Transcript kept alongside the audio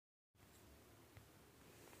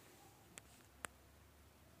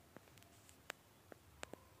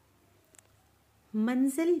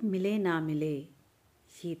मंजिल मिले ना मिले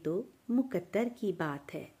ये तो मुकद्दर की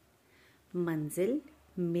बात है। मंजिल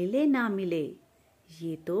मिले ना मिले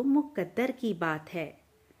ये तो मुकद्दर की बात है।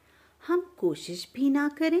 हम कोशिश भी ना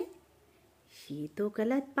करें ये तो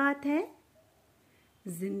गलत बात है।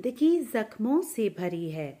 जिंदगी जख्मों से भरी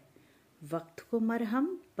है, वक्त को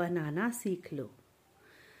मरहम बनाना सीख लो।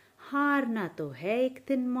 हारना तो है एक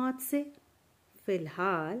दिन मौत से,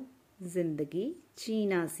 फिलहाल जिंदगी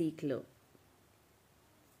जीना सीख लो।